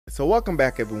So welcome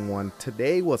back everyone.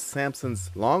 Today was Samsung's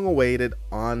long-awaited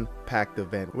Unpacked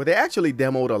event where they actually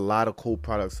demoed a lot of cool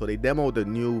products. So they demoed the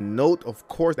new Note, of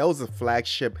course, that was a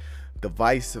flagship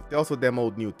device. They also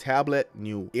demoed new tablet,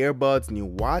 new earbuds, new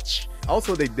watch.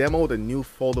 Also they demoed a new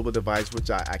foldable device, which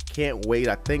I can't wait.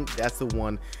 I think that's the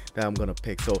one that I'm gonna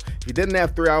pick. So if you didn't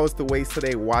have 3 hours to waste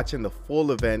today watching the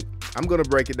full event, I'm gonna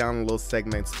break it down in little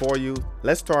segments for you.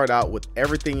 Let's start out with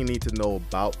everything you need to know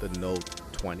about the Note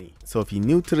 20. So if you're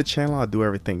new to the channel, I do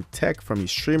everything tech, from your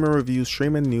streaming reviews,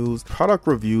 streaming news, product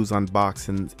reviews,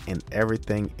 unboxings, and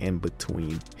everything in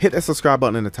between. Hit that subscribe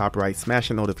button in the top right, smash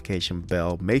the notification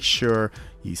bell, make sure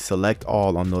you select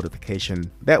all on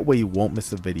notification. That way you won't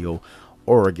miss a video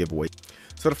or a giveaway.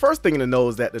 So the first thing to know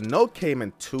is that the Note came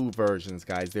in 2 versions,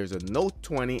 guys. There's a Note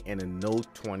 20 and a Note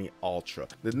 20 Ultra.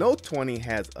 The Note 20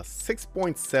 has a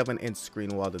 6.7-inch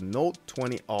screen, while the Note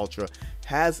 20 Ultra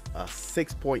has a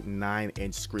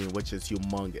 6.9-inch screen, which is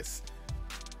humongous.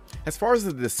 As far as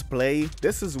the display,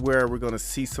 this is where we're going to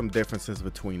see some differences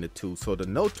between the two. So the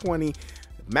Note 20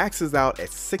 maxes out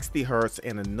at 60 Hz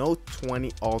and the Note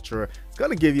 20 Ultra is going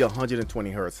to give you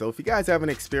 120 Hz. So if you guys haven't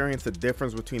experienced the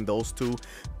difference between those two,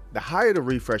 the higher the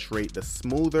refresh rate, the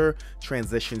smoother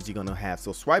transitions you're gonna have.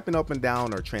 So swiping up and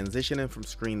down or transitioning from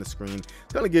screen to screen,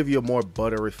 it's gonna give you a more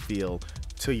buttery feel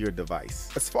to your device.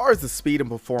 As far as the speed and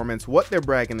performance, what they're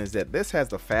bragging is that this has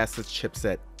the fastest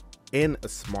chipset in a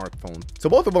smartphone. So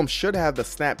both of them should have the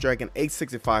Snapdragon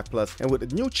 865 Plus, and with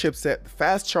the new chipset,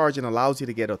 fast charging allows you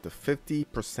to get up to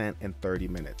 50% in 30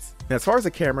 minutes. Now, as far as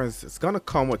the cameras, it's gonna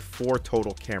come with 4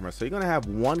 total cameras. So you're gonna have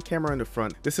 1 camera in the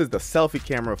front. This is the selfie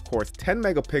camera, of course, 10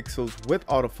 megapixels with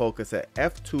autofocus at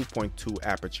f2.2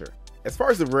 aperture. As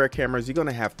far as the rear cameras, you're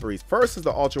gonna have 3. First is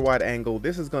the ultra wide angle.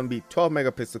 This is gonna be 12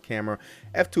 megapixel camera,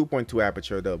 f2.2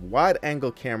 aperture. The wide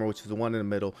angle camera, which is the one in the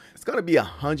middle, it's gonna be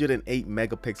 108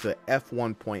 megapixel,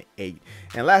 f1.8.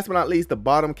 And last but not least, the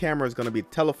bottom camera is gonna be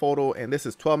telephoto, and this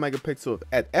is 12 megapixel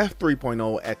at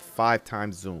f3.0 at 5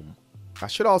 times zoom. I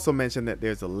should also mention that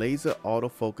there's a laser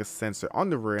autofocus sensor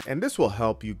on the rear, and this will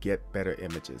help you get better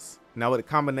images. Now, with a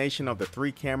combination of the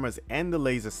 3 cameras and the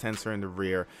laser sensor in the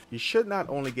rear, you should not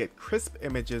only get crisp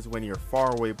images when you're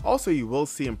far away, also you will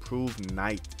see improved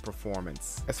night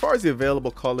performance. As far as the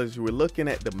available colors, we're looking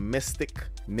at the Mystic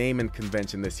naming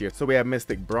convention this year. So we have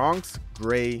Mystic Bronze,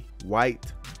 Gray,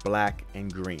 White, Black,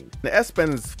 and Green. The S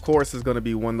Pen, of course, is going to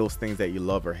be one of those things that you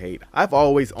love or hate. I've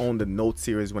always owned the Note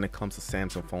series when it comes to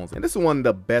Samsung phones, and this is one of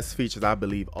the best features, I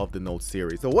believe, of the Note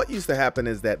series. So what used to happen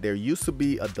is that there used to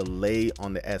be a delay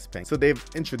on the S Pen. So they've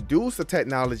introduced a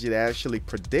technology that actually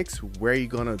predicts where you're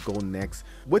gonna go next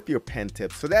with your pen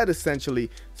tips. So that essentially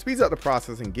speeds up the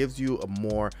process and gives you a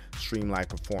more streamlined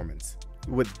performance.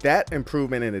 With that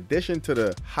improvement, in addition to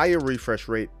the higher refresh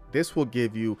rate, this will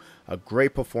give you a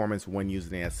great performance when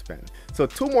using the S Pen. So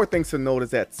 2 more things to note is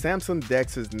that Samsung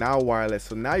DeX is now wireless,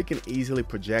 so now you can easily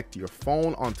project your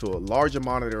phone onto a larger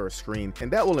monitor or screen, and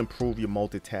that will improve your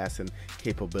multitasking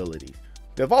capabilities.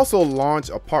 They've also launched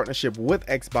a partnership with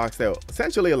Xbox that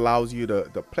essentially allows you to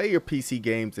play your PC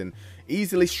games and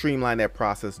easily streamline that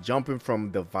process, jumping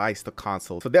from device to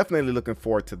console. So definitely looking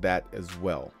forward to that as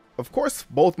well. Of course,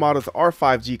 both models are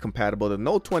 5G compatible. The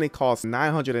Note 20 costs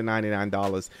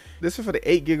 $999. This is for the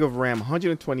 8 gig of RAM,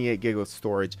 128 gig of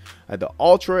storage. The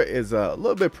Ultra is a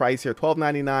little bit pricier,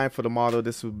 $1299 for the model.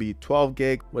 This would be 12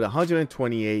 gig with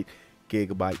 128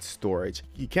 gigabyte storage.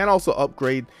 You can also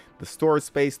upgrade the storage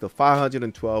space to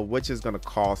 512, which is going to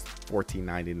cost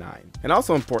 $1499. And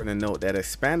also important to note that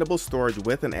expandable storage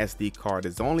with an SD card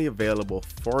is only available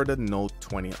for the Note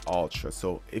 20 Ultra.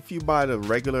 So if you buy the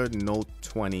regular Note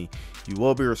 20, you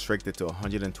will be restricted to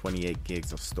 128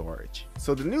 gigs of storage.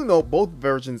 So the new Note, both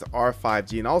versions are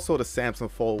 5G, and also the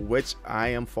Samsung Fold, which I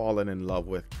am falling in love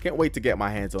with. Can't wait to get my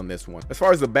hands on this one. As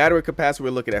far as the battery capacity, we're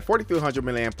looking at 4300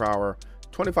 milliamp hour,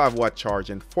 25 watt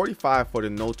charging, 45 for the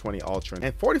Note 20 Ultra,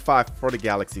 and 45 for the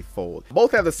Galaxy Fold.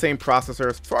 Both have the same processor.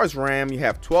 As far as RAM, you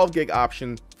have 12 gig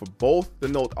option for both the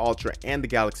Note Ultra and the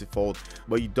Galaxy Fold,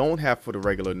 but you don't have for the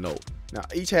regular Note. Now,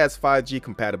 each has 5G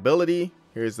compatibility.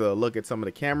 Here's a look at some of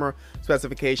the camera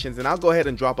specifications, and I'll go ahead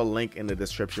and drop a link in the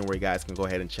description where you guys can go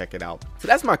ahead and check it out. So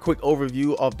that's my quick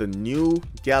overview of the new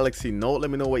Galaxy Note. Let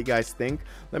me know what you guys think.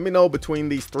 Let me know between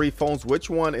these 3 phones, which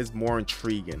one is more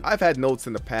intriguing. I've had Notes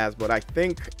in the past, but I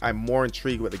think I'm more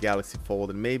intrigued with the Galaxy Fold,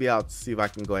 and maybe I'll see if I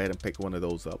can go ahead and pick one of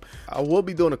those up. I will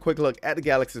be doing a quick look at the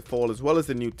Galaxy Fold, as well as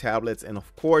the new tablets, and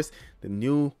of course, the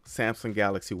new Samsung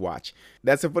Galaxy Watch.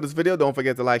 That's it for this video. Don't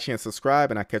forget to like, share, and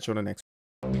subscribe, and I'll catch you on the next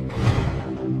one.